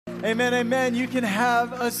Amen, amen. You can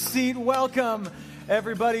have a seat. Welcome,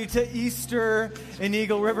 everybody, to Easter in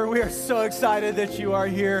Eagle River. We are so excited that you are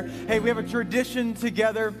here. Hey, we have a tradition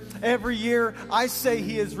together. Every year, I say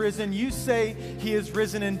He is risen. You say He is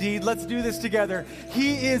risen indeed. Let's do this together.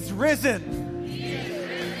 He is risen. He is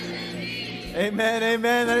risen indeed. Amen,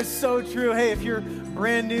 amen. That is so true. Hey, if you're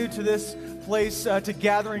brand new to this place, to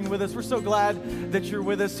gathering with us, we're so glad that you're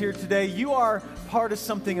with us here today. You are part of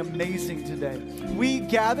something amazing today. We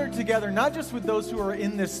gathered together not just with those who are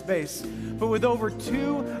in this space, but with over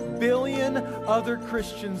 2 billion other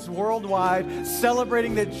Christians worldwide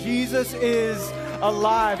celebrating that Jesus is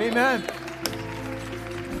alive. Amen.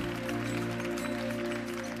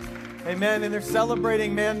 Amen. And they're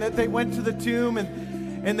celebrating, man, that they went to the tomb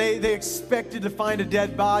and they expected to find a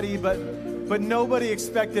dead body, but nobody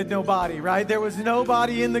expected no body, right? There was no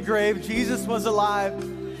body in the grave. Jesus was alive,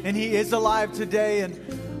 and He is alive today.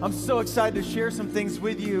 And I'm so excited to share some things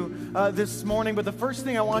with you this morning. But the first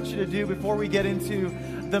thing I want you to do before we get into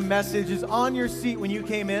the message is on your seat when you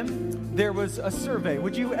came in, there was a survey.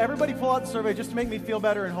 Would you, everybody pull out the survey just to make me feel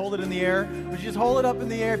better and hold it in the air? Would you just hold it up in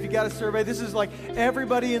the air if you got a survey? This is like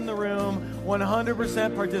everybody in the room,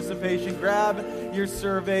 100% participation. Grab your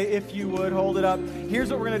survey if you would, hold it up. Here's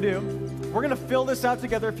what we're going to do. We're going to fill this out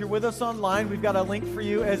together. If you're with us online, we've got a link for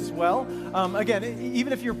you as well. Again,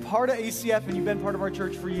 even if you're part of ACF and you've been part of our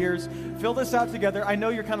church for years, fill this out together. I know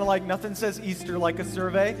you're kind of like, nothing says Easter like a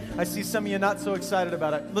survey. I see some of you not so excited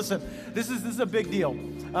about it. Listen, this is a big deal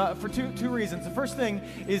for two reasons. The first thing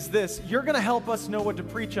is this. You're going to help us know what to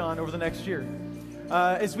preach on over the next year.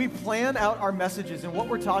 As we plan out our messages and what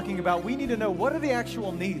we're talking about, we need to know what are the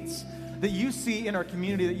actual needs that you see in our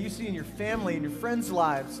community, that you see in your family and your friends'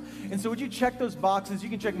 lives. And so would you check those boxes? You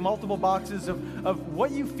can check multiple boxes of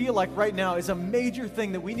what you feel like right now is a major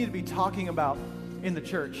thing that we need to be talking about in the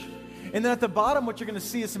church. And then at the bottom, what you're going to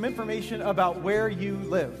see is some information about where you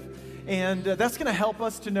live. And that's going to help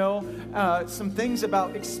us to know some things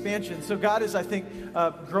about expansion. So God is, I think,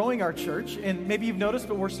 growing our church. And maybe you've noticed,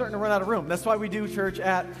 but we're starting to run out of room. That's why we do church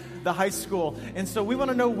at the high school. And so we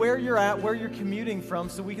want to know where you're at, where you're commuting from,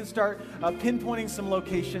 so we can start pinpointing some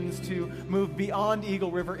locations to move beyond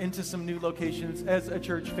Eagle River into some new locations as a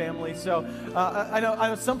church family. So I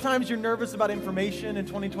know sometimes you're nervous about information in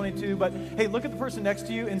 2022, but hey, look at the person next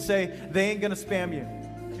to you and say, they ain't going to spam you.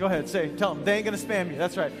 Go ahead, tell them, they ain't going to spam you.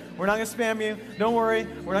 That's right. We're not going to spam you. Don't worry.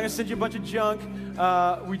 We're not going to send you a bunch of junk.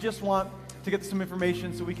 We just want to get some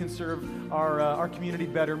information so we can serve our community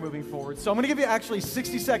better moving forward. So I'm going to give you actually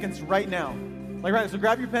 60 seconds right now. So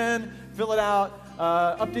grab your pen, fill it out,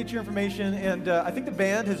 update your information, and I think the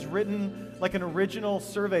band has written like an original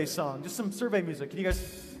survey song, just some survey music. Can you guys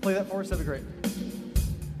play that for us? That'd be great.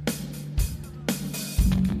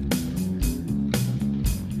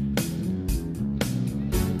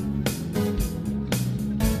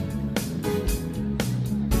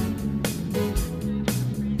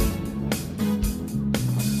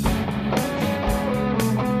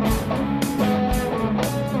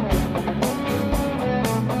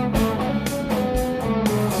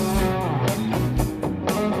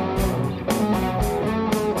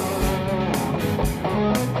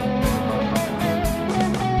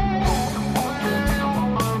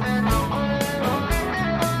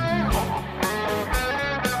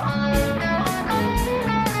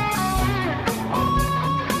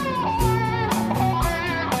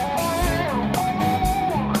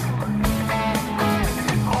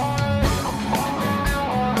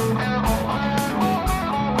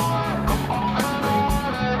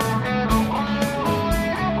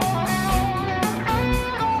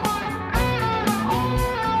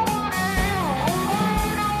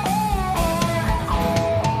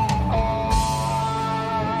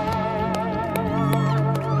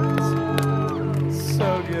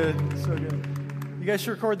 You guys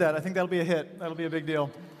should record that. I think that'll be a hit. That'll be a big deal.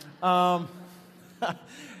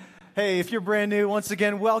 Hey, if you're brand new, once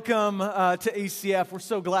again, welcome to ACF. We're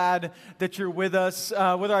so glad that you're with us.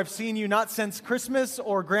 Whether I've seen you not since Christmas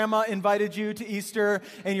or Grandma invited you to Easter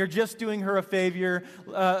and you're just doing her a favor.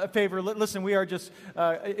 Listen, we are just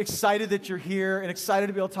excited that you're here and excited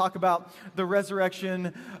to be able to talk about the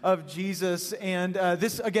resurrection of Jesus. And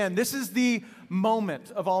this is the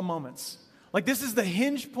moment of all moments. Like, this is the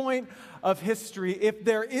hinge point of history. If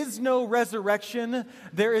there is no resurrection,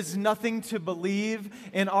 there is nothing to believe,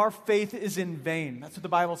 and our faith is in vain. That's what the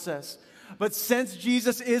Bible says. But since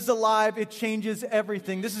Jesus is alive, it changes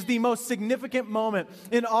everything. This is the most significant moment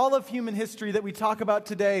in all of human history that we talk about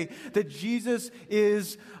today, that Jesus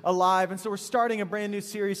is alive. And so we're starting a brand new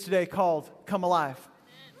series today called Come Alive.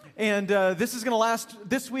 And this is going to last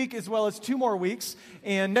this week as well as 2 more weeks.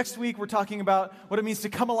 And next week, we're talking about what it means to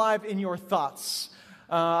come alive in your thoughts.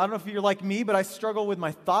 I don't know if you're like me, but I struggle with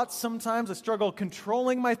my thoughts sometimes. I struggle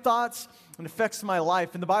controlling my thoughts, and it affects my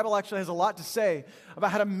life. And the Bible actually has a lot to say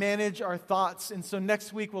about how to manage our thoughts. And so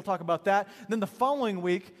next week, we'll talk about that. Then the following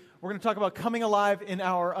week, we're going to talk about coming alive in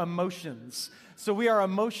our emotions. So we are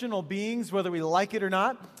emotional beings, whether we like it or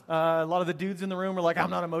not. A lot of the dudes in the room are like, I'm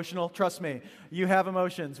not emotional. Trust me, you have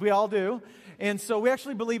emotions. We all do. And so we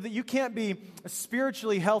actually believe that you can't be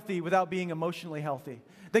spiritually healthy without being emotionally healthy.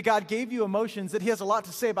 That God gave you emotions, that He has a lot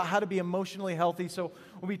to say about how to be emotionally healthy. So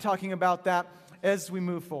we'll be talking about that as we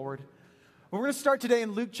move forward. We're going to start today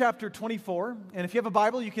in Luke chapter 24. And if you have a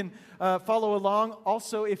Bible, you can follow along.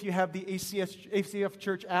 Also, if you have the ACF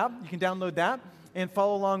Church app, you can download that and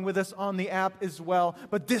follow along with us on the app as well.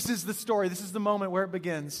 But this is the story. This is the moment where it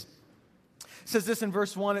begins. It says this in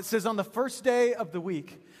verse 1. It says, on the first day of the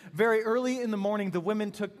week, very early in the morning, the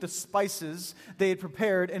women took the spices they had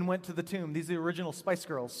prepared and went to the tomb. These are the original Spice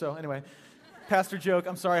Girls. So anyway, pastor joke.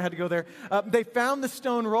 I'm sorry I had to go there. They found the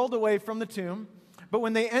stone rolled away from the tomb, but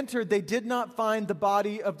when they entered, they did not find the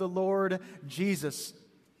body of the Lord Jesus.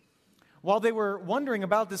 While they were wondering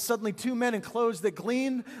about this, suddenly 2 men in clothes that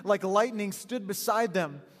gleamed like lightning stood beside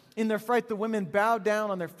them. In their fright, the women bowed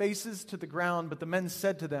down on their faces to the ground, but the men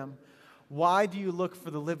said to them, "Why do you look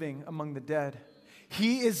for the living among the dead?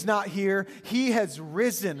 He is not here. He has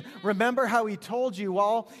risen. Remember how He told you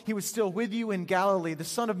while He was still with you in Galilee. The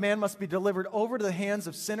Son of Man must be delivered over to the hands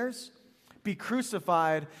of sinners, be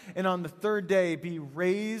crucified, and on the 3rd day be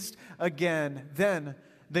raised again." Then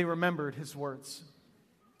they remembered His words.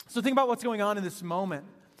 So think about what's going on in this moment.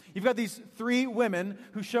 You've got these 3 women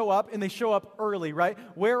who show up, and they show up early, right?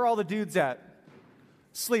 Where are all the dudes at?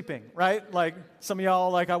 Sleeping, right? Like some of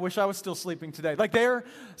y'all, like, I wish I was still sleeping today. Like they're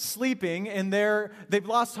sleeping and they've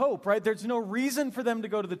lost hope, right? There's no reason for them to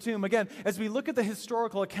go to the tomb. Again, as we look at the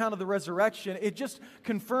historical account of the resurrection, it just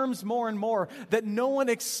confirms more and more that no one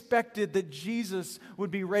expected that Jesus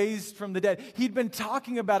would be raised from the dead. He'd been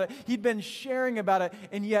talking about it. He'd been sharing about it,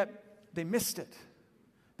 and yet they missed it.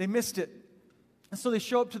 They missed it. And so they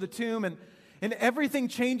show up to the tomb, and everything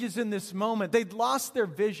changes in this moment. They'd lost their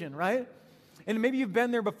vision, right? And maybe you've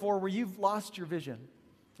been there before where you've lost your vision.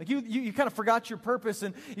 Like you kind of forgot your purpose,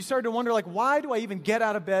 and you started to wonder, like, why do I even get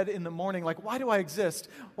out of bed in the morning? Like, why do I exist?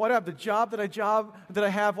 Why do I have the job that I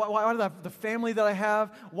have? Why do I have the family that I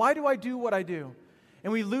have? Why do I do what I do?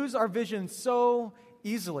 And we lose our vision so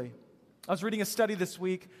easily. I was reading a study this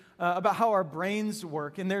week about how our brains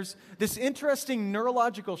work, and there's this interesting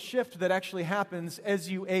neurological shift that actually happens as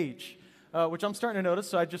you age. Which I'm starting to notice.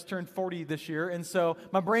 So I just turned 40 this year, and so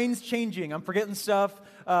my brain's changing. I'm forgetting stuff.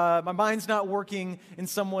 My mind's not working in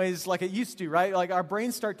some ways like it used to, right? Like our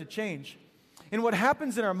brains start to change. And what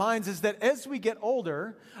happens in our minds is that as we get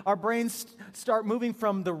older, our brains start moving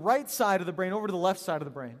from the right side of the brain over to the left side of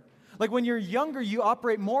the brain. Like when you're younger, you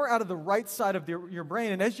operate more out of the right side of your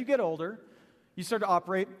brain, and as you get older, you start to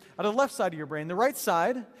operate out of the left side of your brain. The right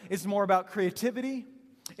side is more about creativity.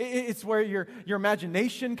 It's where your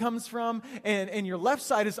imagination comes from, and your left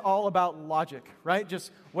side is all about logic, right? Just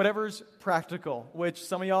whatever's practical, which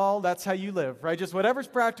some of y'all, that's how you live, right? Just whatever's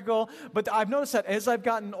practical. But I've noticed that as I've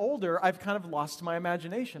gotten older, I've kind of lost my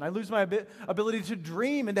imagination. I lose my ability to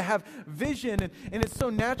dream and to have vision, and it's so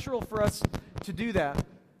natural for us to do that.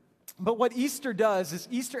 But what Easter does is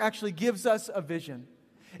Easter actually gives us a vision.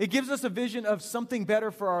 It gives us a vision of something better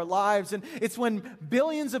for our lives. And it's when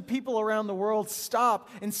billions of people around the world stop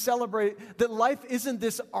and celebrate that life isn't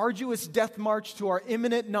this arduous death march to our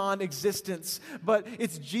imminent non-existence, but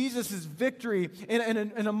it's Jesus' victory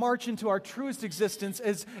and a march into our truest existence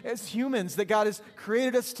as humans that God has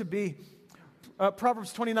created us to be.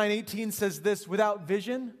 Proverbs 29:18 says this, "Without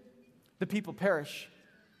vision, the people perish."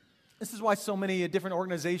 This is why so many different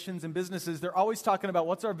organizations and businesses, they're always talking about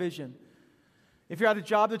what's our vision. If you're at a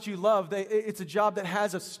job that you love, it's a job that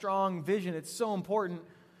has a strong vision. It's so important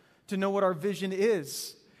to know what our vision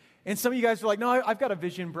is. And some of you guys are like, no, I've got a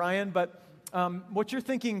vision, Brian, but what you're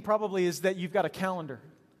thinking probably is that you've got a calendar.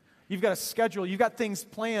 You've got a schedule. You've got things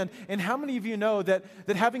planned. And how many of you know that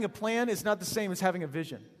having a plan is not the same as having a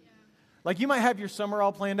vision? Like you might have your summer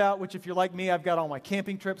all planned out, which if you're like me, I've got all my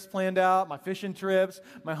camping trips planned out, my fishing trips,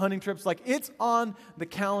 my hunting trips. Like it's on the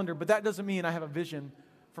calendar, but that doesn't mean I have a vision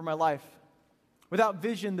for my life. Without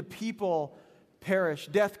vision, the people perish.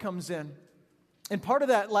 Death comes in. And part of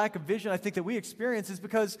that lack of vision, I think, that we experience is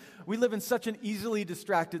because we live in such an easily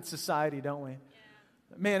distracted society, don't we? Yeah.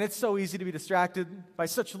 Man, it's so easy to be distracted by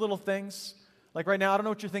such little things. Like right now, I don't know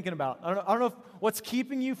what you're thinking about. I don't know what's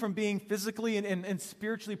keeping you from being physically and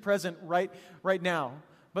spiritually present right now.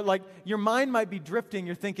 But like your mind might be drifting.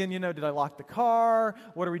 You're thinking, did I lock the car?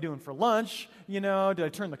 What are we doing for lunch? Did I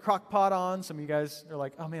turn the crock pot on? Some of you guys are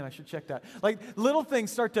like, oh man, I should check that. Like little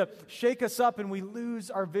things start to shake us up and we lose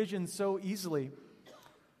our vision so easily.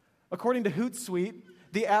 According to Hootsuite,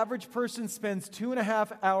 the average person spends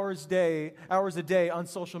 2.5 hours a day on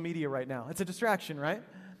social media right now. It's a distraction, right?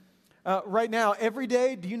 Right now, every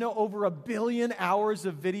day, do you know over 1 billion hours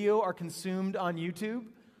of video are consumed on YouTube?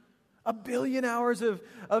 1 billion hours of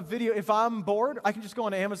video. If I'm bored, I can just go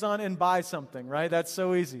on Amazon and buy something, right? That's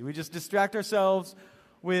so easy. We just distract ourselves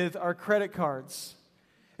with our credit cards.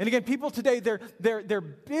 And again, people today, they're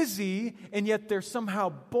busy, and yet they're somehow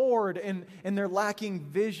bored, and they're lacking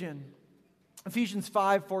vision. Ephesians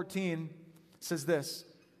 5:14 says this.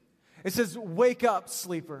 It says, "Wake up,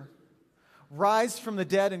 sleeper. Rise from the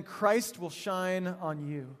dead, and Christ will shine on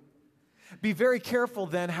you. Be very careful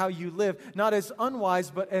then how you live, not as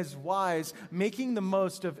unwise, but as wise, making the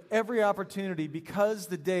most of every opportunity because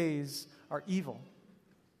the days are evil."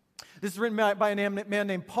 This is written by a man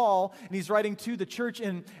named Paul, and he's writing to the church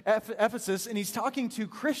in Ephesus, and he's talking to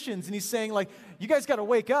Christians, and he's saying, like, you guys got to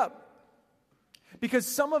wake up. Because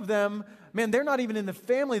some of them, man, they're not even in the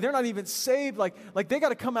family. They're not even saved. Like they got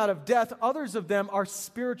to come out of death. Others of them are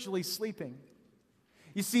spiritually sleeping.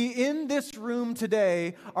 You see, in this room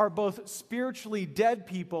today are both spiritually dead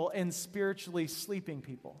people and spiritually sleeping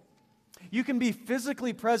people. You can be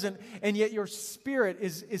physically present, and yet your spirit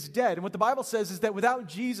is dead. And what the Bible says is that without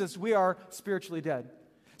Jesus, we are spiritually dead.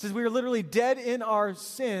 It says we are literally dead in our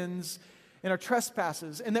sins and our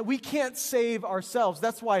trespasses, and that we can't save ourselves.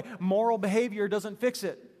 That's why moral behavior doesn't fix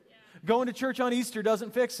it. Going to church on Easter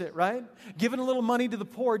doesn't fix it, right? Giving a little money to the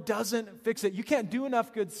poor doesn't fix it. You can't do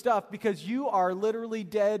enough good stuff because you are literally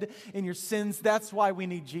dead in your sins. That's why we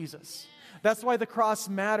need Jesus. That's why the cross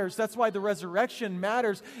matters. That's why the resurrection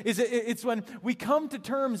matters. It's when we come to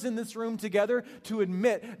terms in this room together to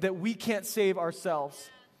admit that we can't save ourselves.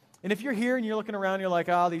 And if you're here and you're looking around, you're like,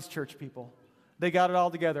 these church people, they got it all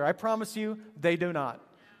together. I promise you, they do not.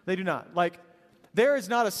 They do not. Like, there is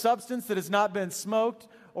not a substance that has not been smoked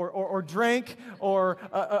or drank or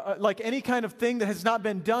like any kind of thing that has not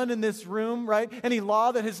been done in this room, right? Any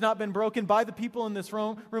law that has not been broken by the people in this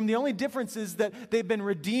room. The only difference is that they've been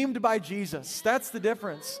redeemed by Jesus. That's the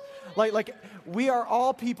difference. Like we are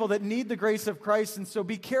all people that need the grace of Christ, and so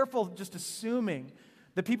be careful just assuming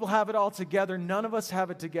that people have it all together. None of us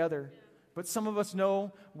have it together. But some of us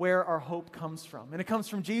know where our hope comes from. And it comes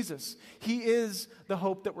from Jesus. He is the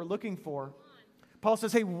hope that we're looking for. Paul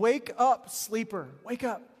says, hey, wake up, sleeper. Wake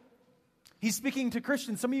up. He's speaking to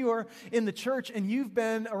Christians. Some of you are in the church, and you've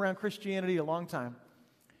been around Christianity a long time.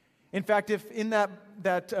 In fact, if in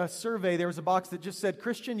that survey there was a box that just said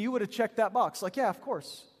Christian, you would have checked that box. Like, yeah, of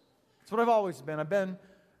course. That's what I've always been. I've been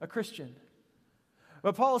a Christian.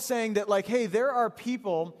 But Paul is saying that, like, hey, there are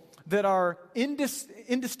people that are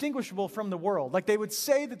indistinguishable from the world. Like, they would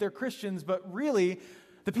say that they're Christians, but really,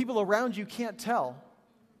 the people around you can't tell.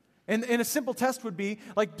 And a simple test would be,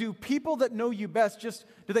 like, do people that know you best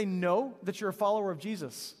do they know that you're a follower of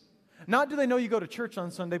Jesus? Not do they know you go to church on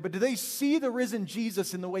Sunday, but do they see the risen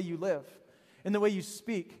Jesus in the way you live, in the way you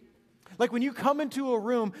speak? Like, when you come into a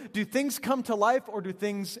room, do things come to life or do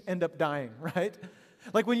things end up dying, right?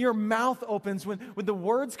 Like, when your mouth opens, when the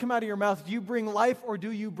words come out of your mouth, do you bring life or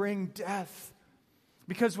do you bring death?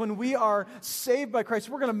 Because when we are saved by Christ,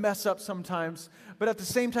 we're going to mess up sometimes, but at the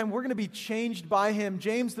same time, we're going to be changed by Him.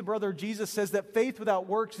 James, the brother of Jesus, says that faith without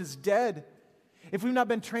works is dead. If we've not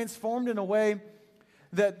been transformed in a way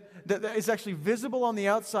that is actually visible on the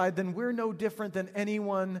outside, then we're no different than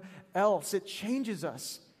anyone else. It changes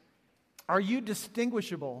us. Are you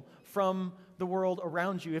distinguishable from the world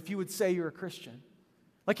around you if you would say you're a Christian?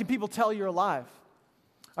 Like, can people tell you're alive?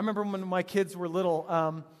 I remember when my kids were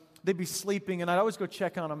little, they'd be sleeping, and I'd always go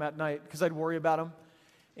check on them at night because I'd worry about them.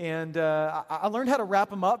 And I learned how to wrap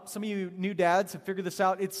them up. Some of you new dads have figured this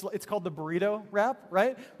out. It's called the burrito wrap,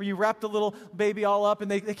 right? Where you wrap the little baby all up, and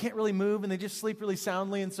they can't really move, and they just sleep really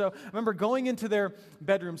soundly. And so I remember going into their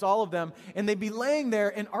bedrooms, all of them, and they'd be laying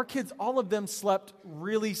there, and our kids, all of them slept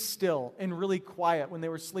really still and really quiet when they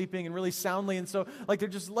were sleeping and really soundly. And so, like, they're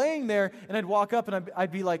just laying there, and I'd walk up, and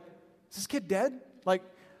I'd be like, is this kid dead? Like,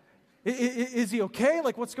 is he okay?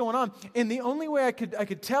 Like, what's going on? And the only way I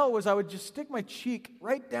could tell was I would just stick my cheek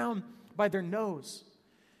right down by their nose.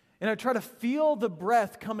 And I'd try to feel the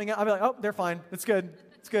breath coming out. I'd be like, oh, they're fine. It's good.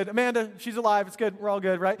 It's good. Amanda, she's alive. It's good. We're all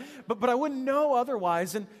good, right? But I wouldn't know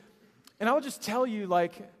otherwise. And I would just tell you,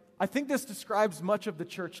 like, I think this describes much of the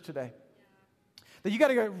church today. That you got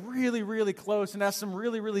to get really, really close and ask some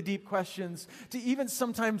really, really deep questions to even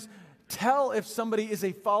sometimes tell if somebody is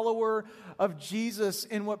a follower of Jesus.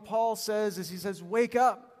 And what Paul says is, he says, wake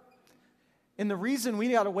up. And the reason we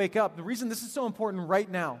got to wake up, the reason this is so important right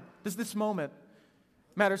now, this moment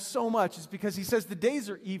matters so much, is because he says the days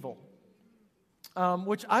are evil.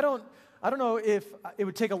 Which I don't know if it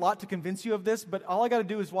would take a lot to convince you of this, but all I got to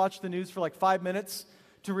do is watch the news for like 5 minutes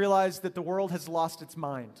to realize that the world has lost its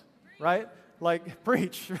mind, right? Like,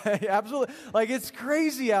 preach, right? Absolutely. Like, it's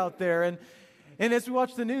crazy out there. And as we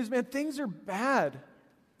watch the news, man, things are bad.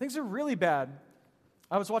 Things are really bad.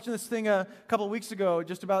 I was watching this thing a couple of weeks ago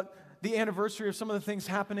just about the anniversary of some of the things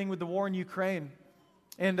happening with the war in Ukraine.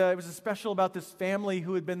 And it was a special about this family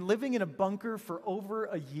who had been living in a bunker for over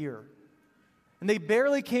a year. And they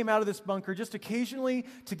barely came out of this bunker, just occasionally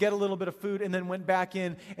to get a little bit of food, and then went back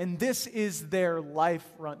in. And this is their life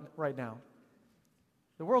right now.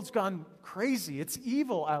 The world's gone crazy. It's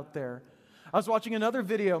evil out there. I was watching another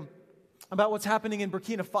video about what's happening in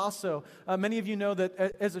Burkina Faso. Many of you know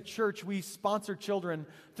that as a church, we sponsor children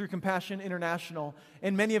through Compassion International.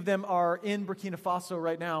 And many of them are in Burkina Faso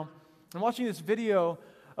right now. I'm watching this video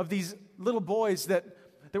of these little boys that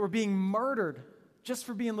were being murdered just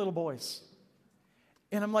for being little boys.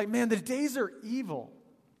 And I'm like, man, the days are evil.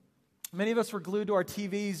 Many of us were glued to our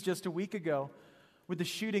TVs just a week ago with the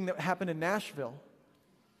shooting that happened in Nashville.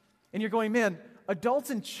 And you're going, man, adults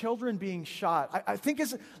and children being shot. I think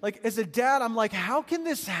as a dad, I'm like, how can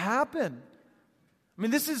this happen? I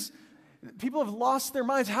mean, people have lost their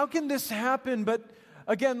minds. How can this happen? But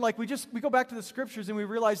again, like we go back to the scriptures and we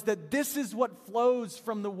realize that this is what flows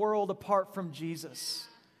from the world apart from Jesus.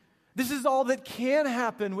 This is all that can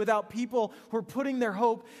happen without people who are putting their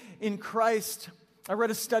hope in Christ. I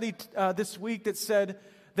read a study this week that said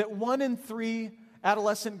that 1 in 3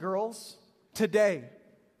 adolescent girls today,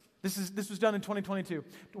 this was done in 2022,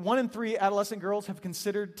 1 in 3 adolescent girls have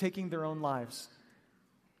considered taking their own lives.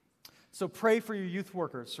 So pray for your youth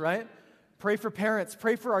workers, right? Pray for parents.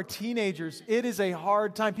 Pray for our teenagers. It is a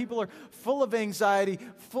hard time. People are full of anxiety,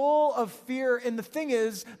 full of fear. And the thing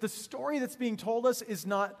is, the story that's being told us is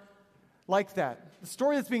not like that. The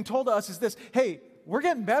story that's being told to us is this: hey, we're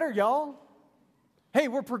getting better, y'all. Hey,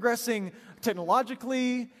 we're progressing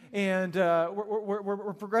technologically, and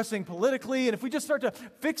we're progressing politically, and if we just start to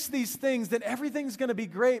fix these things, then everything's going to be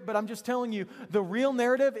great. But I'm just telling you, the real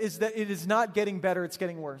narrative is that it is not getting better, it's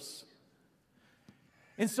getting worse.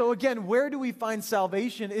 And so again, where do we find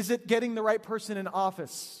salvation? Is it getting the right person in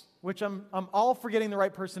office? Which I'm all for getting the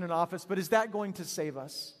right person in office, but is that going to save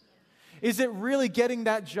us? Is it really getting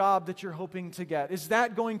that job that you're hoping to get? Is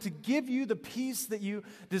that going to give you the peace that you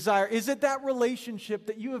desire? Is it that relationship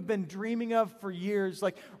that you have been dreaming of for years?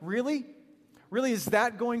 Like, really? Really, is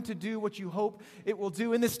that going to do what you hope it will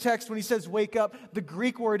do? In this text, when he says wake up, the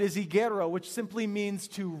Greek word is egero, which simply means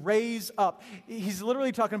to raise up. He's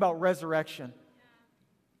literally talking about resurrection.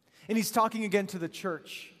 And he's talking again to the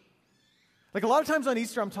church. Like a lot of times on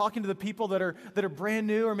Easter, I'm talking to the people that are brand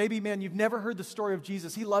new, or maybe, man, you've never heard the story of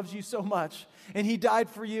Jesus. He loves you so much, and he died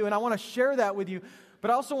for you, and I want to share that with you.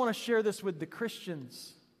 But I also want to share this with the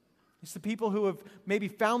Christians. It's the people who have maybe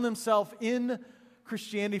found themselves in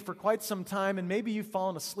Christianity for quite some time, and maybe you've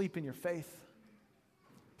fallen asleep in your faith.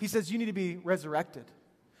 He says you need to be resurrected.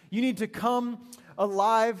 You need to come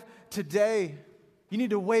alive today. You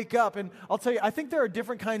need to wake up. And I'll tell you, I think there are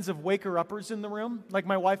different kinds of waker-uppers in the room. Like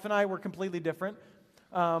my wife and I were completely different.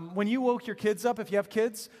 When you woke your kids up, if you have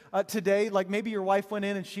kids today, like maybe your wife went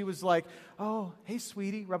in and she was like, oh, hey,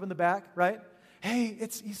 sweetie, rubbing the back, right? Hey,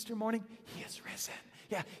 it's Easter morning. He is risen.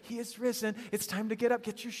 Yeah, he is risen. It's time to get up.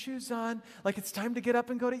 Get your shoes on. Like it's time to get up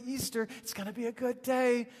and go to Easter. It's going to be a good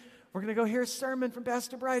day. We're going to go hear a sermon from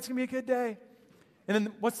Pastor Bright. It's going to be a good day. And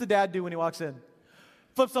then what's the dad do when he walks in?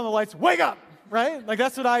 Flips on the lights. Wake up! Right? Like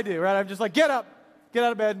that's what I do, right? I'm just like, get up, get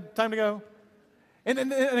out of bed, time to go. And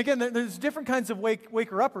again, there's different kinds of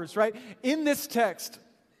waker-uppers, right? In this text,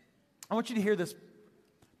 I want you to hear this.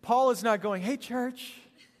 Paul is not going, hey, church,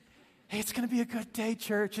 hey, it's going to be a good day,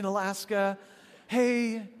 church, in Alaska.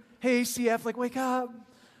 Hey, ACF, like, wake up,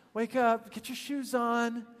 get your shoes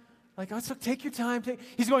on. Like, oh, take your time.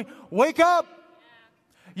 He's going, wake up,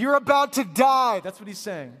 you're about to die. That's what he's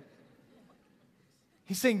saying.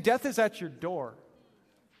 He's saying death is at your door.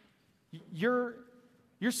 You're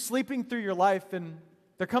sleeping through your life, and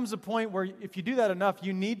there comes a point where if you do that enough,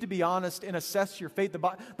 you need to be honest and assess your faith.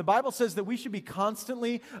 The Bible says that we should be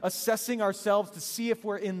constantly assessing ourselves to see if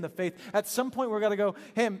we're in the faith. At some point, we're going to go,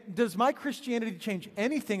 hey, does my Christianity change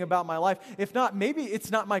anything about my life? If not, maybe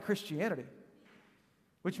it's not my Christianity,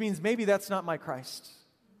 which means maybe that's not my Christ.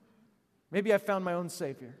 Maybe I found my own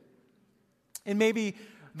Savior. And maybe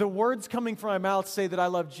The words coming from my mouth say that I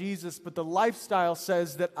love Jesus, but the lifestyle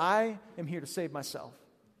says that I am here to save myself.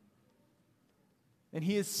 And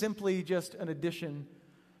he is simply just an addition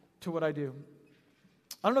to what I do.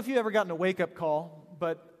 I don't know if you've ever gotten a wake-up call,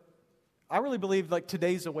 but I really believe like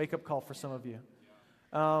today's a wake-up call for some of you.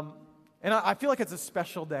 And I feel like it's a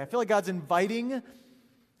special day. I feel like God's inviting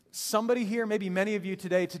somebody here, maybe many of you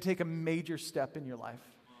today, to take a major step in your life.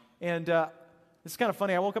 And it's kind of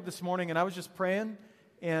funny. I woke up this morning and I was just praying,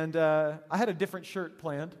 and I had a different shirt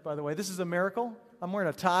planned, by the way. This is a miracle. I'm wearing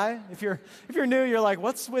a tie. If you're new, you're like,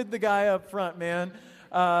 what's with the guy up front, man?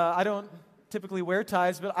 I don't typically wear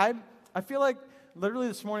ties, but I feel like literally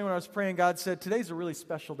this morning when I was praying, God said, today's a really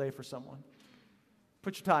special day for someone.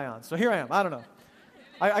 Put your tie on. So here I am. I don't know.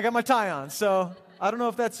 I got my tie on. So I don't know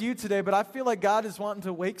if that's you today, but I feel like God is wanting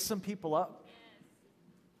to wake some people up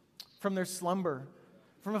from their slumber,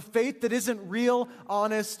 from a faith that isn't real,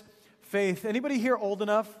 honest faith. Anybody here old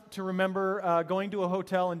enough to remember going to a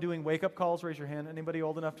hotel and doing wake-up calls? Raise your hand. Anybody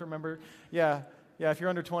old enough to remember? Yeah. If you're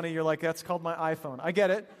under 20, you're like, that's called my iPhone. I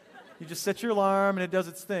get it. You just set your alarm and it does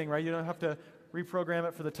its thing, right? You don't have to reprogram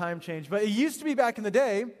it for the time change. But it used to be back in the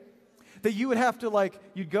day that you would have to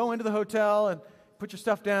you'd go into the hotel and put your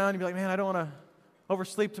stuff down. You'd be like, man, I don't want to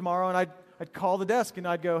oversleep tomorrow. And I'd call the desk and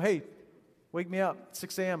I'd go, hey, wake me up,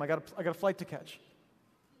 6 a.m. I got a flight to catch.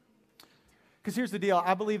 Because here's the deal.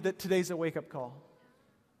 I believe that today's a wake-up call.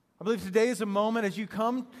 I believe today is a moment as you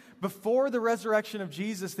come before the resurrection of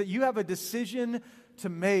Jesus that you have a decision to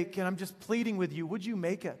make. And I'm just pleading with you, would you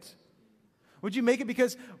make it? Would you make it?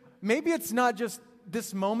 Because maybe it's not just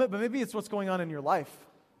this moment, but maybe it's what's going on in your life.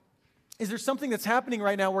 Is there something that's happening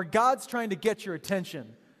right now where God's trying to get your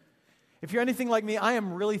attention? If you're anything like me, I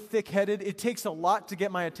am really thick-headed. It takes a lot to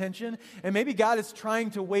get my attention. And maybe God is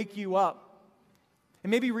trying to wake you up.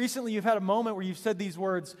 And maybe recently you've had a moment where you've said these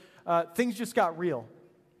words, things just got real.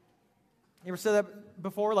 You ever said that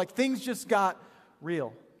before? Like, things just got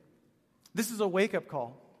real. This is a wake-up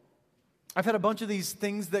call. I've had a bunch of these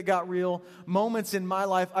things that got real moments in my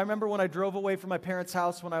life. I remember when I drove away from my parents'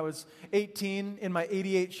 house when I was 18 in my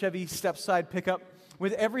 88 Chevy step-side pickup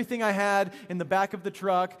with everything I had in the back of the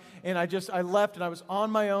truck, and I left and I was on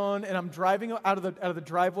my own, and I'm driving out of the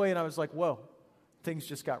driveway, and I was like, whoa, things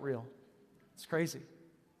just got real. It's crazy.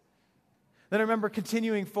 Then I remember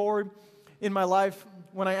continuing forward in my life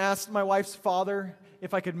when I asked my wife's father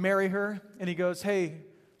if I could marry her, and he goes, hey,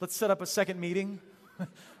 let's set up a second meeting.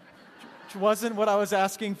 Which wasn't what I was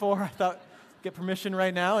asking for. I thought, get permission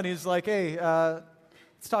right now. And he's like, hey,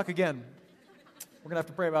 let's talk again. We're going to have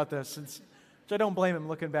to pray about this. Which I don't blame him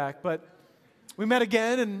looking back. But we met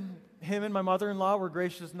again, and him and my mother-in-law were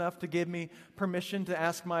gracious enough to give me permission to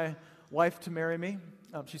ask my wife to marry me.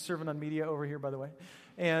 She's serving on media over here, by the way.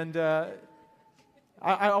 And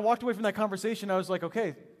I walked away from that conversation. I was like,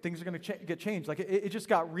 okay, things are going to get changed. Like, it just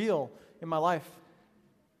got real in my life.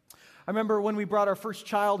 I remember when we brought our first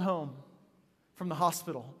child home from the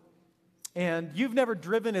hospital. And you've never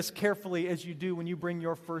driven as carefully as you do when you bring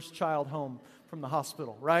your first child home from the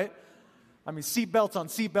hospital, right? I mean, seatbelts on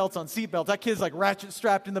seatbelts on seatbelts. That kid's like ratchet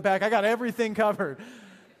strapped in the back. I got everything covered.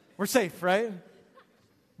 We're safe, right?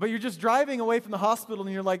 But you're just driving away from the hospital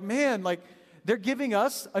and you're like, man, they're giving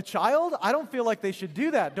us a child? I don't feel like they should do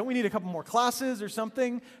that. Don't we need a couple more classes or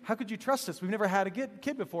something? How could you trust us? We've never had a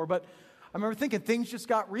kid before. But I remember thinking things just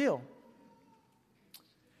got real.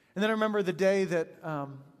 And then I remember the day that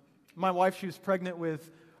my wife, she was pregnant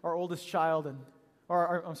with our oldest child,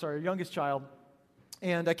 our youngest child.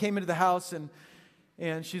 And I came into the house,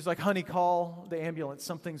 and she's like, honey, call the ambulance.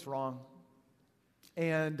 Something's wrong.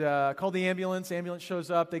 And call the ambulance. Ambulance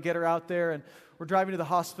shows up. They get her out there, and we're driving to the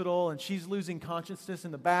hospital, and she's losing consciousness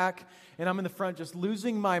in the back. And I'm in the front just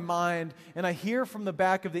losing my mind. And I hear from the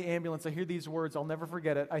back of the ambulance, I hear these words. I'll never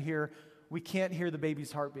forget it. I hear, we can't hear the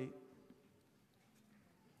baby's heartbeat.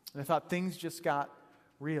 And I thought things just got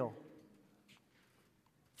real.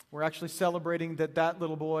 We're actually celebrating that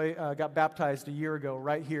little boy got baptized a year ago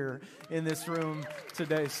right here in this room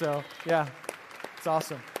today. So, yeah, it's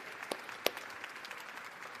awesome.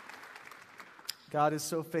 God is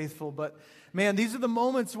so faithful. But, man, these are the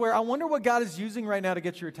moments where I wonder what God is using right now to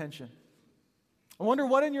get your attention. I wonder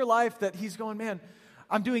what in your life that He's going, man,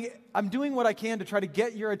 I'm doing what I can to try to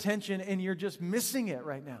get your attention, and you're just missing it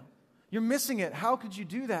right now. You're missing it. How could you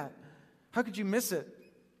do that? How could you miss it?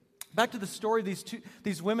 Back to the story of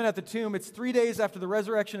these women at the tomb. It's 3 days after the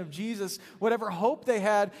resurrection of Jesus. Whatever hope they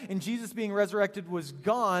had in Jesus being resurrected was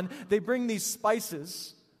gone. They bring these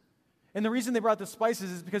spices. And the reason they brought the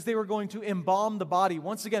spices is because they were going to embalm the body.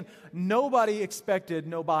 Once again, nobody expected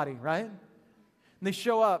no body, right? And they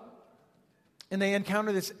show up and they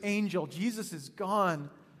encounter this angel. Jesus is gone.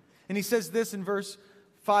 And he says this in verse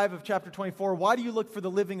 5 of chapter 24, why do you look for the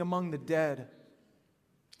living among the dead?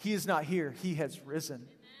 He is not here. He has risen.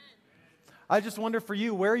 I just wonder for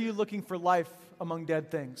you, where are you looking for life among dead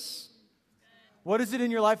things? What is it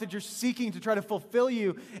in your life that you're seeking to try to fulfill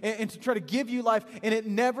you and to try to give you life, and it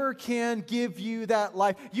never can give you that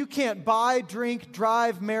life? You can't buy, drink,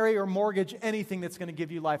 drive, marry, or mortgage anything that's going to give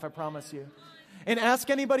you life, I promise you. And ask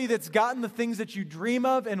anybody that's gotten the things that you dream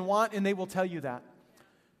of and want, and they will tell you that.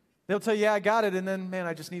 They'll tell you, yeah, I got it, and then, man,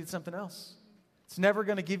 I just needed something else. It's never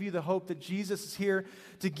going to give you the hope that Jesus is here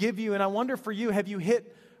to give you. And I wonder for you, have you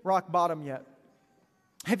hit rock bottom yet?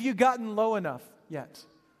 Have you gotten low enough yet?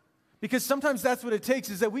 Because sometimes that's what it takes,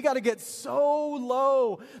 is that we got to get so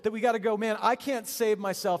low that we got to go, man, I can't save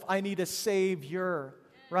myself. I need a Savior,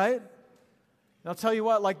 right? And I'll tell you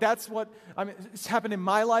what, like that's what, it's happened in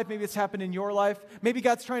my life. Maybe it's happened in your life. Maybe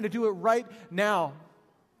God's trying to do it right now.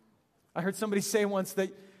 I heard somebody say once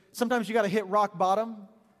that sometimes you got to hit rock bottom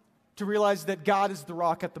to realize that God is the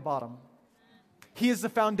rock at the bottom. He is the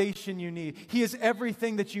foundation you need. He is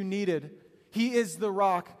everything that you needed. He is the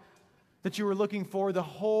rock that you were looking for the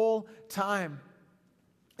whole time.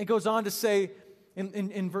 It goes on to say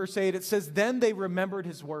in verse 8, it says, then they remembered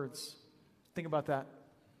his words. Think about that.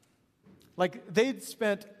 Like they'd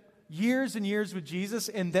spent years and years with Jesus,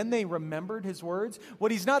 and then they remembered his words. What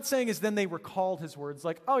he's not saying is then they recalled his words.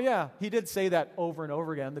 Like, oh yeah, he did say that over and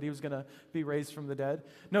over again, that he was going to be raised from the dead.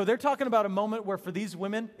 No, they're talking about a moment where for these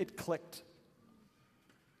women, it clicked.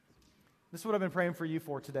 This is what I've been praying for you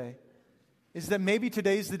for today. Is that maybe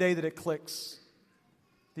today's the day that it clicks.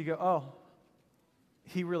 You go, oh,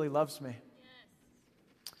 he really loves me.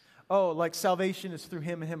 Yes. Oh, like salvation is through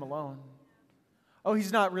him and him alone. Oh,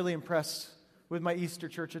 he's not really impressed with my Easter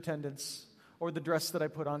church attendance or the dress that I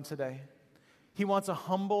put on today. He wants a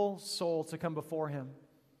humble soul to come before him,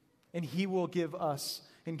 and he will give us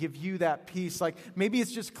and give you that peace. Like maybe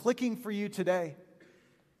it's just clicking for you today.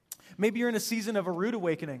 Maybe you're in a season of a rude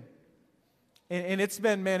awakening. And it's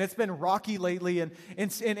been rocky lately. And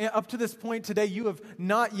up to this point today, you have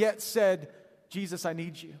not yet said, Jesus, I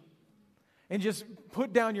need you. And just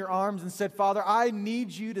put down your arms and said, Father, I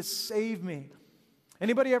need you to save me.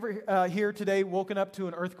 Anybody ever here today woken up to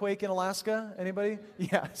an earthquake in Alaska? Anybody?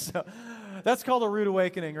 Yeah, so that's called a rude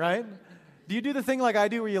awakening, right? Do you do the thing like I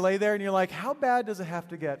do where you lay there and you're like, how bad does it have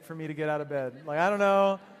to get for me to get out of bed? Like, I don't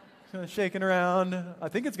know, shaking around. I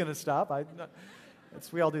think it's going to stop.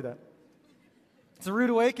 We all do that. It's a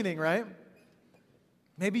rude awakening, right?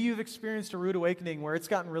 Maybe you've experienced a rude awakening where it's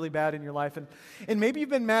gotten really bad in your life, and maybe you've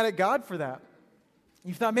been mad at God for that.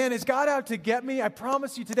 You thought, man, is God out to get me? I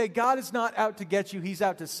promise you today, God is not out to get you. He's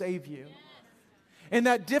out to save you. Yes. And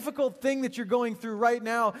that difficult thing that you're going through right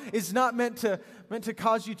now is not meant to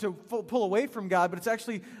cause you to pull away from God, but it's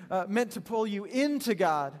actually meant to pull you into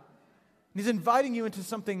God. And he's inviting you into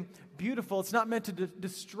something beautiful. It's not meant to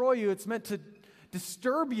destroy you. It's meant to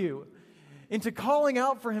disturb you into calling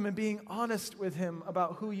out for him and being honest with him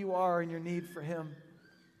about who you are and your need for him.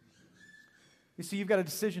 You see, you've got a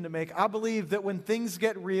decision to make. I believe that when things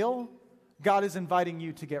get real, God is inviting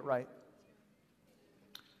you to get right.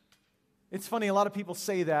 It's funny, a lot of people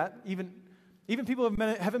say that. Even people who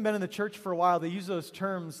haven't been in the church for a while, they use those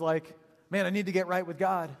terms like, man, I need to get right with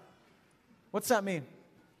God. What's that mean?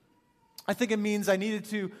 I think it means I needed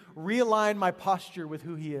to realign my posture with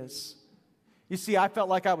who he is. You see, I felt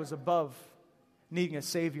like I was above needing a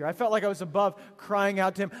Savior. I felt like I was above crying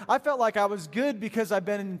out to him. I felt like I was good because I've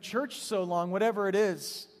been in church so long, whatever it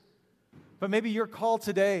is. But maybe your call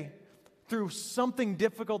today, through something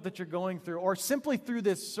difficult that you're going through, or simply through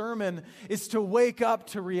this sermon, is to wake up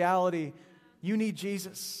to reality. You need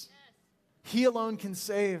Jesus. He alone can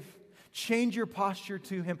save. Change your posture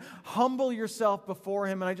to him. Humble yourself before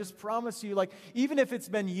him. And I just promise you, like, even if it's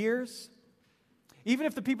been years, even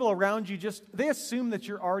if the people around you they assume that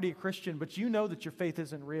you're already a Christian, but you know that your faith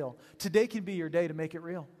isn't real, today can be your day to make it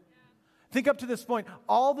real. Yeah. Think up to this point,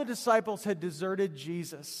 all the disciples had deserted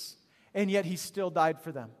Jesus, and yet he still died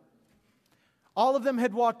for them. All of them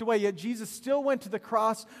had walked away, yet Jesus still went to the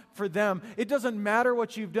cross for them. It doesn't matter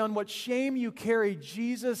what you've done, what shame you carry,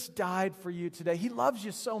 Jesus died for you today. He loves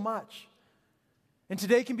you so much. And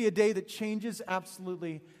today can be a day that changes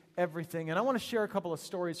absolutely everything. And I want to share a couple of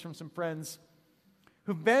stories from some friends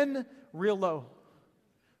who've been real low,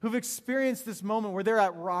 who've experienced this moment where they're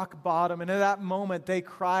at rock bottom, and at that moment they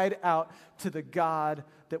cried out to the God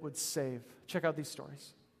that would save. Check out these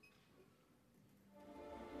stories.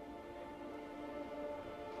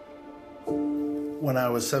 When I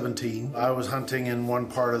was 17, I was hunting in one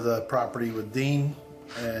part of the property with Dean,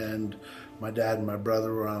 and my dad and my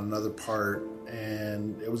brother were on another part,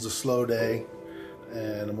 and it was a slow day.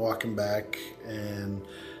 and I'm walking back, and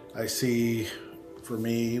I see, for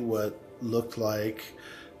me, what looked like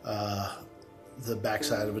the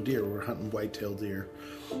backside of a deer. We were hunting white-tailed deer,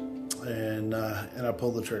 and I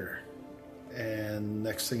pulled the trigger. And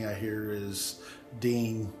next thing I hear is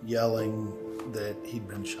Dean yelling that he'd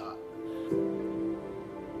been shot.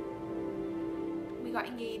 We got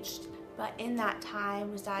engaged, but in that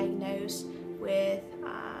time was diagnosed with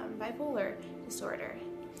bipolar disorder.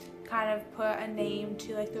 Kind of put a name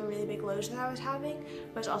to like the really big lows that I was having,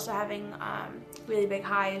 but was also having really big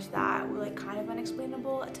highs that were like kind of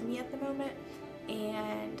unexplainable to me at the moment.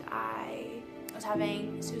 And I was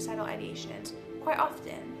having suicidal ideations quite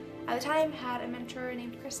often. At the time, had a mentor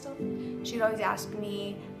named Crystal. She would always ask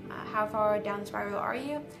me, how far down the spiral are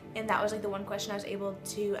you? And that was like the one question I was able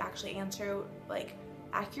to actually answer like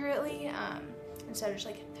accurately, instead of just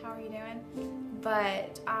like, how are you doing?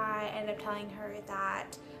 But I ended up telling her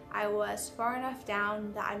that I was far enough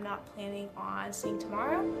down that I'm not planning on seeing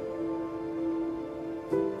tomorrow.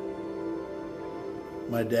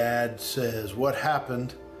 My dad says, "What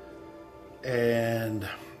happened?" And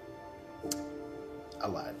I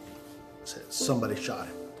lied. I said, "Somebody shot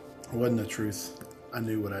him." It wasn't the truth. I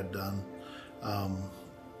knew what I'd done.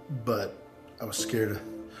 But I was scared of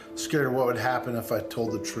what would happen if I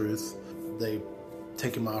told the truth. They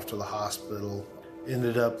take him off to the hospital.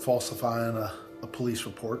 Ended up falsifying a police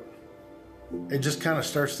report. It just kind of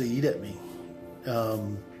starts to eat at me.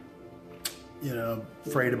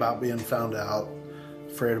 Afraid about being found out.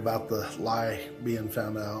 Afraid about the lie being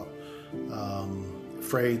found out.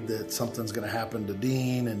 Afraid that something's going to happen to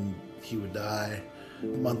Dean and he would die. A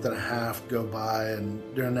month and a half go by, and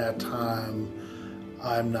during that time,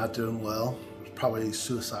 I'm not doing well. Probably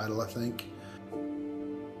suicidal, I think.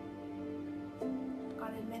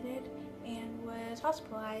 Got admitted and was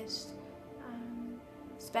hospitalized.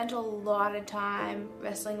 Spent a lot of time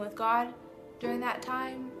wrestling with God during that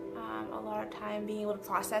time. A lot of time being able to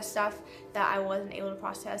process stuff that I wasn't able to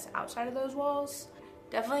process outside of those walls.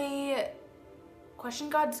 Definitely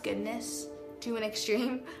questioned God's goodness to an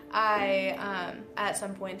extreme. I, at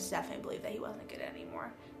some points, definitely believed that he wasn't good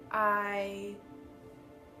anymore. I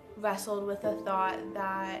wrestled with the thought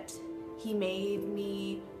that he made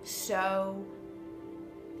me so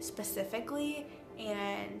specifically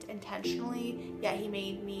and intentionally, yet he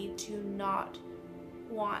made me to not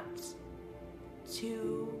want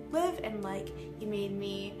to live, and like he made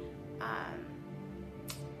me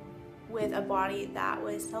with a body that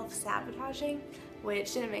was self-sabotaging,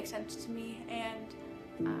 which didn't make sense to me. And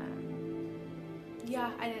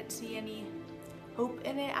I didn't see any hope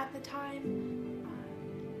in it at the time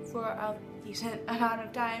for a decent amount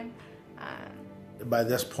of time. By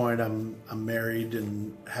this point, I'm married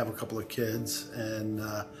and have a couple of kids, and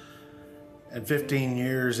 15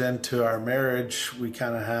 years into our marriage, we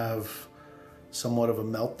kind of have somewhat of a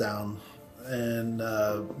meltdown, and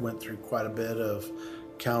went through quite a bit of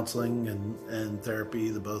counseling and therapy,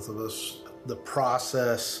 the both of us. The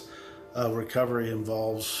process of recovery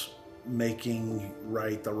involves making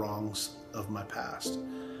right the wrongs of my past.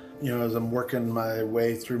 As I'm working my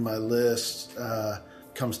way through my list,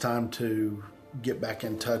 comes time to get back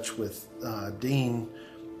in touch with Dean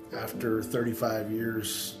after 35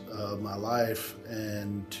 years of my life,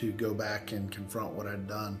 and to go back and confront what I'd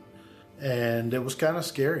done. And it was kind of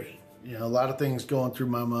scary. A lot of things going through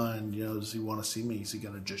my mind. Does he want to see me? Is he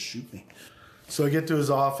going to just shoot me? So I get to his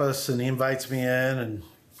office, and he invites me in and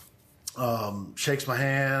shakes my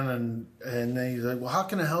hand, and then he's like, "Well, how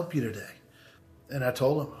can I help you today?" And I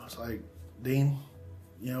told him, I was like, "Dean,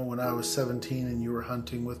 when I was 17 and you were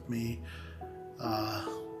hunting with me,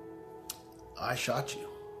 I shot you.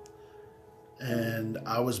 And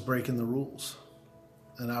I was breaking the rules,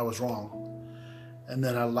 and I was wrong. And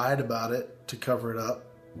then I lied about it to cover it up.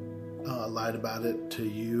 I lied about it to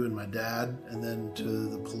you and my dad, and then to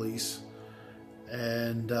the police.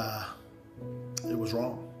 And it was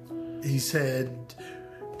wrong." He said,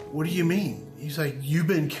 "What do you mean?" He's like, "You've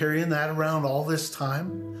been carrying that around all this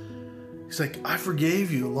time?" He's like, "I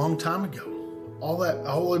forgave you a long time ago. All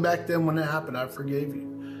the way back then when it happened, I forgave you."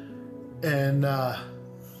 And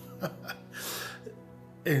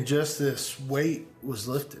and just this weight was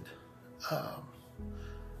lifted, off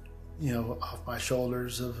my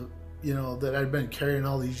shoulders of, that I'd been carrying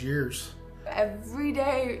all these years. Every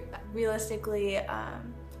day, realistically,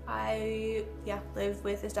 I live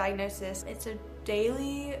with this diagnosis. It's a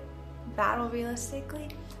daily battle, realistically,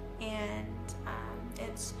 and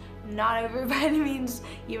it's not over by any means,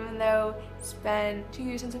 even though it's been 2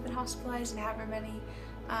 years since I've been hospitalized, and however many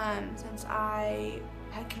since I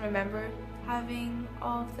can remember having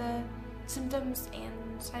all of the symptoms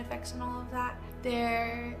and side effects and all of that.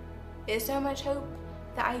 There is so much hope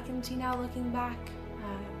that I can see now looking back,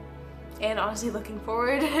 and honestly looking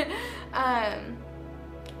forward, that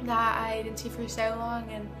I didn't see for so long.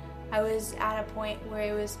 And I was at a point where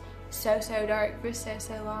it was so dark for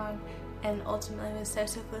so long, and ultimately was so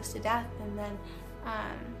close to death. And then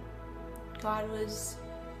God was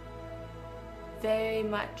very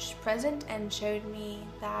much present and showed me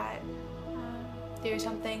that there's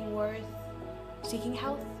something worth seeking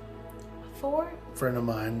health for. A friend of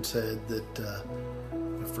mine said that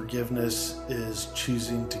forgiveness is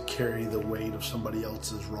choosing to carry the weight of somebody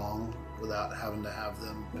else's wrong without having to have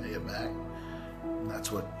them pay it back. And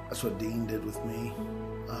that's what Dean did with me.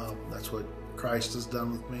 That's what Christ has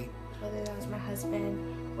done with me. Whether that was my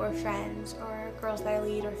husband or friends or girls that I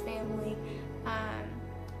lead or family,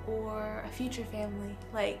 or a future family,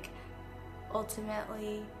 like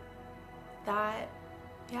ultimately that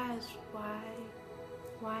is why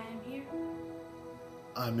I'm here.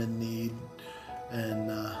 I'm in need, and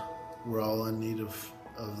we're all in need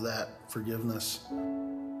of that forgiveness.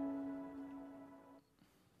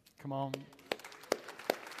 Come on.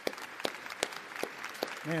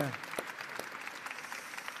 Man,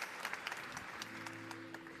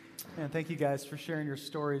 thank you guys for sharing your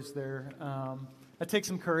stories there. That takes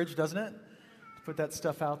some courage, doesn't it? To put that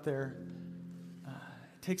stuff out there.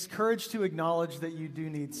 It takes courage to acknowledge that you do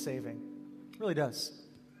need saving. It really does.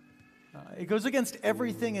 It goes against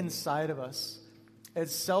everything inside of us.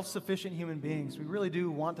 As self-sufficient human beings, we really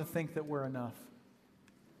do want to think that we're enough.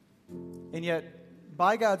 And yet,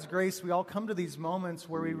 by God's grace, we all come to these moments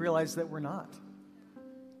where we realize that we're not.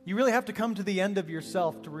 You really have to come to the end of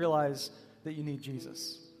yourself to realize that you need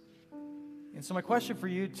Jesus. And so my question for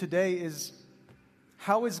you today is,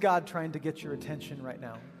 how is God trying to get your attention right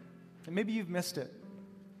now? And maybe you've missed it.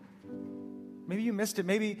 Maybe you missed it.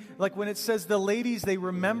 Maybe, like when it says the ladies, they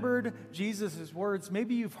remembered Jesus' words.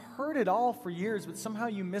 Maybe you've heard it all for years, but somehow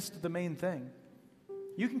you missed the main thing.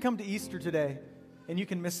 You can come to Easter today, and you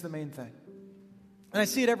can miss the main thing. And I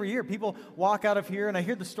see it every year. People walk out of here, and I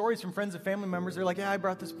hear the stories from friends and family members. They're like, I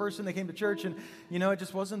brought this person. They came to church, and, it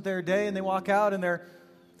just wasn't their day. And they walk out, and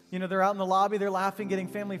they're out in the lobby. They're laughing, getting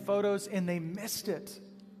family photos, and they missed it.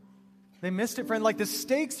 They missed it, friend. Like, the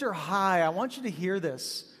stakes are high. I want you to hear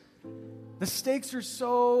this. The stakes are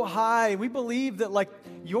so high. We believe that, like,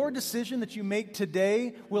 your decision that you make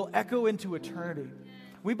today will echo into eternity.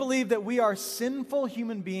 We believe that we are sinful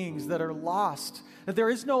human beings that are lost, that there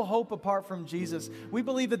is no hope apart from Jesus. We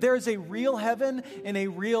believe that there is a real heaven and a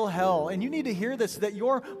real hell. And you need to hear this, that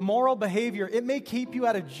your moral behavior, it may keep you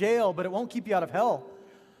out of jail, but it won't keep you out of hell.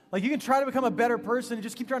 Like, you can try to become a better person and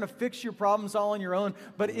just keep trying to fix your problems all on your own,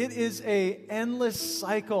 but it is an endless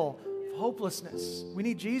cycle of hopelessness. We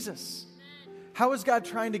need Jesus. How is God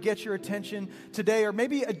trying to get your attention today? Or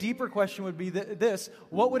maybe a deeper question would be this: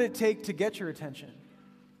 what would it take to get your attention?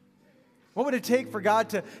 What would it take for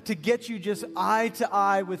God to get you just eye to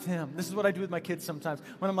eye with Him? This is what I do with my kids sometimes.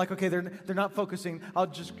 When I'm like, okay, they're not focusing, I'll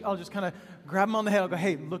just kind of grab them on the head. I'll go,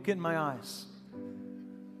 hey, look in my eyes.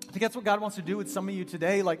 I think that's what God wants to do with some of you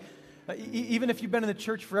today. Like, even if you've been in the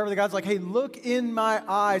church forever, that God's like, hey, look in my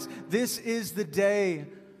eyes. This is the day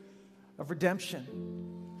of redemption.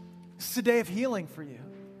 It's a day of healing for you.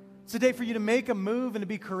 It's a day for you to make a move and to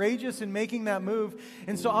be courageous in making that move.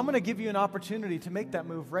 And so I'm going to give you an opportunity to make that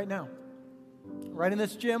move right now. Right in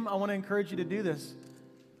this gym, I want to encourage you to do this.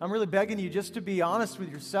 I'm really begging you just to be honest with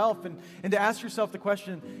yourself and to ask yourself the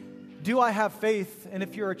question, do I have faith? And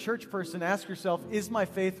if you're a church person, ask yourself, is my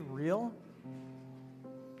faith real?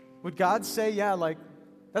 Would God say, yeah, like,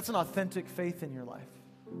 that's an authentic faith in your life?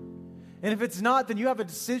 And if it's not, then you have a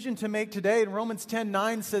decision to make today. And Romans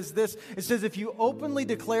 10:9 says this. It says, if you openly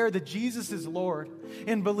declare that Jesus is Lord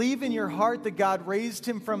and believe in your heart that God raised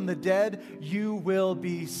Him from the dead, you will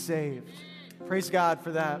be saved. Praise God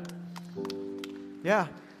for that. Yeah.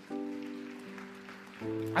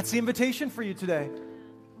 That's the invitation for you today.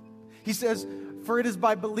 He says, for it is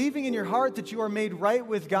by believing in your heart that you are made right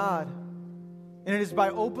with God. And it is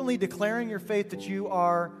by openly declaring your faith that you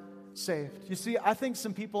are saved. You see, I think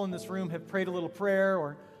some people in this room have prayed a little prayer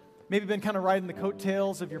or maybe been kind of riding the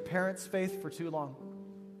coattails of your parents' faith for too long.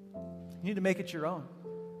 You need to make it your own.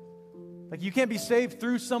 Like, you can't be saved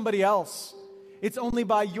through somebody else. It's only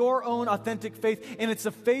by your own authentic faith, and it's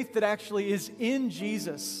a faith that actually is in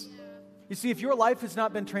Jesus. You see, if your life has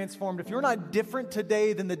not been transformed, if you're not different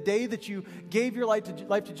today than the day that you gave your life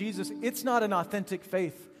to Jesus, it's not an authentic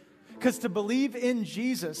faith. Because to believe in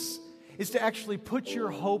Jesus is to actually put your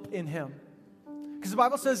hope in Him. Because the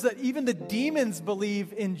Bible says that even the demons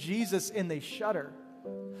believe in Jesus and they shudder.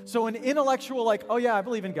 So an intellectual, like, oh yeah, I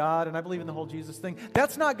believe in God and I believe in the whole Jesus thing,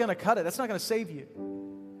 that's not going to cut it. That's not going to save you.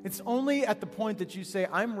 It's only at the point that you say,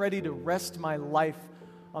 I'm ready to rest my life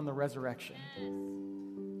on the resurrection.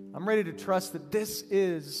 I'm ready to trust that this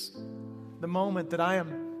is the moment that I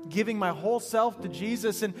am giving my whole self to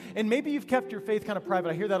Jesus. And maybe you've kept your faith kind of private.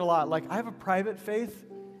 I hear that a lot. Like, I have a private faith.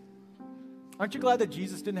 Aren't you glad that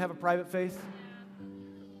Jesus didn't have a private faith?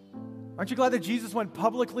 Aren't you glad that Jesus went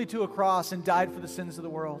publicly to a cross and died for the sins of the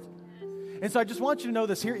world? And so I just want you to know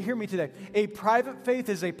this. Hear me today. A private faith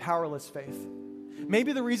is a powerless faith.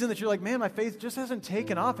 Maybe the reason that you're like, man, my faith just hasn't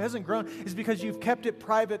taken off, hasn't grown, is because you've kept it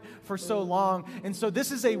private for so long. And so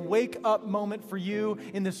this is a wake-up moment for you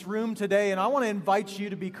in this room today, and I want to invite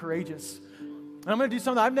you to be courageous. And I'm going to do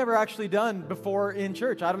something I've never actually done before in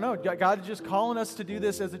church. I don't know. God is just calling us to do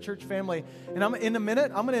this as a church family. And in a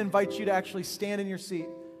minute, I'm going to invite you to actually stand in your seat.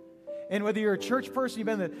 And whether you're a church person, you've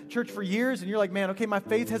been in the church for years, and you're like, man, okay, my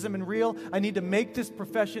faith hasn't been real. I need to make this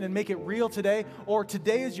profession and make it real today. Or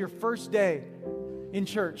today is your first day in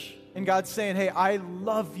church. And God's saying, hey, I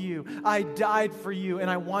love you. I died for you, and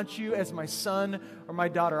I want you as my son or my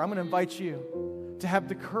daughter. I'm going to invite you to have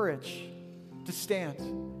the courage to stand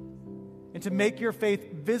and to make your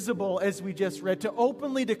faith visible, as we just read, to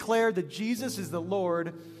openly declare that Jesus is the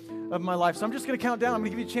Lord of my life. So I'm just going to count down. I'm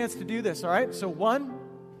going to give you a chance to do this, all right? So 1,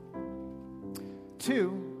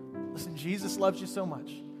 2, listen, Jesus loves you so much.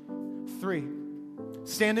 3,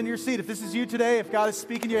 stand in your seat. If this is you today, if God is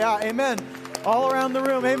speaking to you out, amen. All around the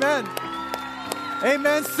room, amen.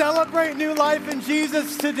 Amen. Celebrate new life in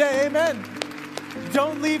Jesus today, amen.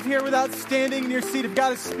 Don't leave here without standing in your seat. If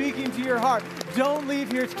God is speaking to your heart, don't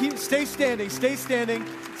leave here. Stay standing, stay standing,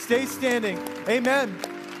 stay standing. Amen.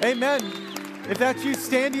 Amen. If that's you,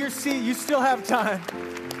 stand to your seat. You still have time.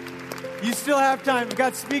 You still have time. If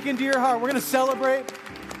God's speaking to your heart, we're going to celebrate.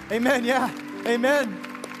 Amen. Yeah. Amen.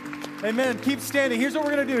 Amen. Keep standing. Here's what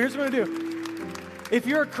we're going to do. Here's what we're going to do. If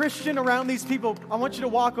you're a Christian around these people, I want you to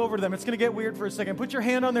walk over to them. It's going to get weird for a second. Put your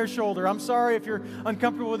hand on their shoulder. I'm sorry if you're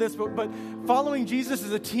uncomfortable with this, but following Jesus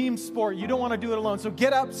is a team sport. You don't want to do it alone. So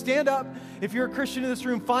get up, stand up. If you're a Christian in this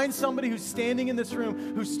room, find somebody who's standing in this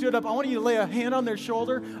room who stood up. I want you to lay a hand on their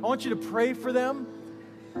shoulder. I want you to pray for them.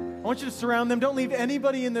 I want you to surround them. Don't leave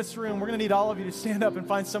anybody in this room. We're going to need all of you to stand up and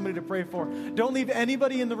find somebody to pray for. Don't leave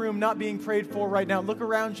anybody in the room not being prayed for right now. Look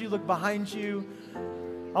around you. Look behind you.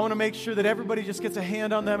 I want to make sure that everybody just gets a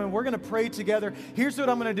hand on them, and we're going to pray together. Here's what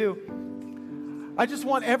I'm going to do. I just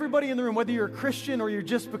want everybody in the room, whether you're a Christian or you're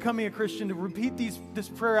just becoming a Christian, to repeat this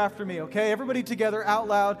prayer after me, okay? Everybody together out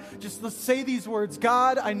loud. Just let's say these words.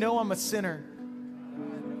 God, I know I'm a sinner,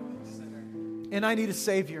 and I need a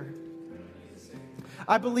Savior.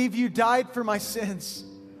 I believe you died for my sins,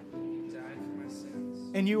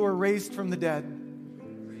 and you were raised from the dead.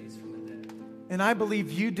 And I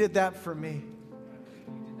believe you did that for me.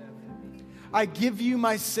 I give you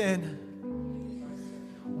my sin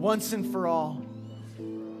once and for all,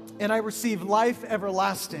 and I receive life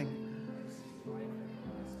everlasting.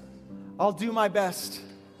 I'll do my best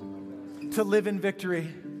to live in victory,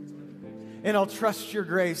 and I'll trust your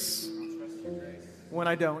grace when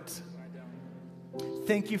I don't.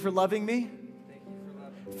 Thank you for loving me.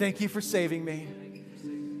 Thank you for saving me.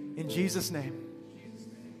 In Jesus' name,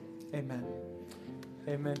 amen.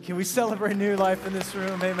 Amen. Can we celebrate new life in this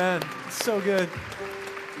room? Amen. It's so good.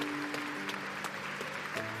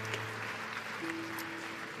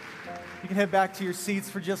 You can head back to your seats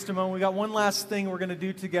for just a moment. We got one last thing we're going to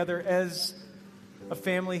do together as a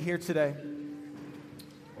family here today.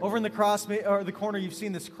 Over in the cross, or the corner, you've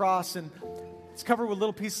seen this cross, and it's covered with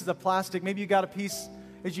little pieces of plastic. Maybe you got a piece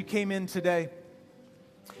as you came in today.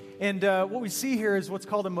 And what we see here is what's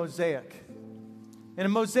called a mosaic. And a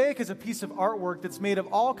mosaic is a piece of artwork that's made of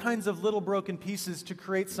all kinds of little broken pieces to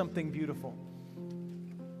create something beautiful.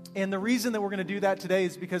 And the reason that we're going to do that today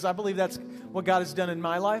is because I believe that's what God has done in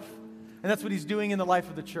my life, and that's what He's doing in the life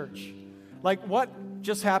of the church. Like, what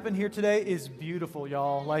just happened here today is beautiful,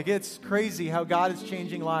 y'all. Like, it's crazy how God is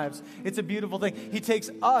changing lives. It's a beautiful thing. He takes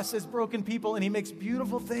us as broken people, and He makes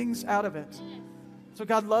beautiful things out of it. That's what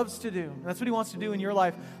God loves to do. That's what He wants to do in your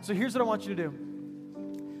life. So here's what I want you to do.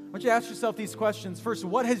 I want you to ask yourself these questions. First,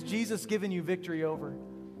 what has Jesus given you victory over?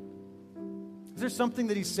 Is there something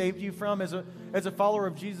that He saved you from? As a follower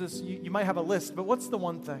of Jesus, you might have a list, but what's the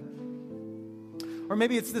one thing? Or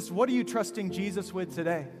maybe it's this: what are you trusting Jesus with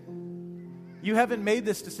today? You haven't made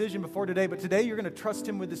this decision before today, but today you're going to trust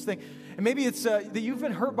Him with this thing. And maybe it's that you've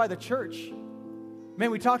been hurt by the church.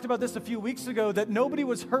 Man, we talked about this a few weeks ago, that nobody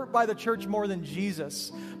was hurt by the church more than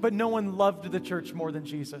Jesus, but no one loved the church more than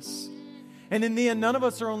Jesus. And in the end, none of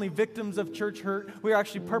us are only victims of church hurt. We are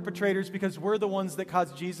actually perpetrators because we're the ones that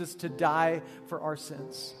caused Jesus to die for our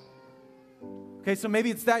sins. Okay, so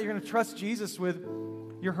maybe it's that you're going to trust Jesus with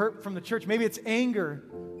your hurt from the church. Maybe it's anger,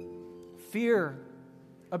 fear,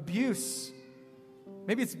 abuse.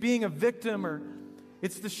 Maybe it's being a victim, or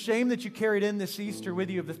it's the shame that you carried in this Easter with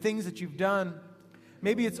you of the things that you've done.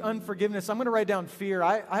 Maybe it's unforgiveness. I'm going to write down fear.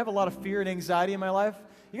 I have a lot of fear and anxiety in my life.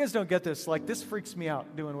 You guys don't get this. Like, this freaks me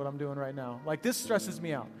out doing what I'm doing right now. Like, this stresses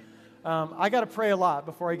me out. I got to pray a lot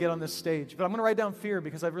before I get on this stage. But I'm going to write down fear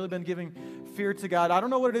because I've really been giving fear to God. I don't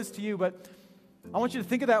know what it is to you, but I want you to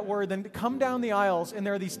think of that word, then come down the aisles, and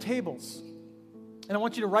there are these tables. And I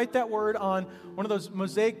want you to write that word on one of those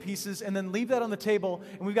mosaic pieces and then leave that on the table.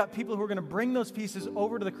 And we've got people who are going to bring those pieces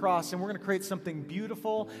over to the cross, and we're going to create something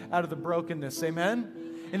beautiful out of the brokenness. Amen?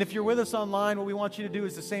 And if you're with us online, what we want you to do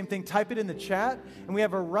is the same thing. Type it in the chat, and we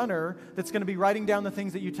have a runner that's going to be writing down the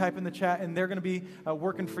things that you type in the chat, and they're going to be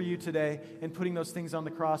working for you today and putting those things on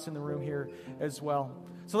the cross in the room here as well.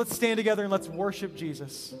 So let's stand together and let's worship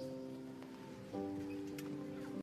Jesus.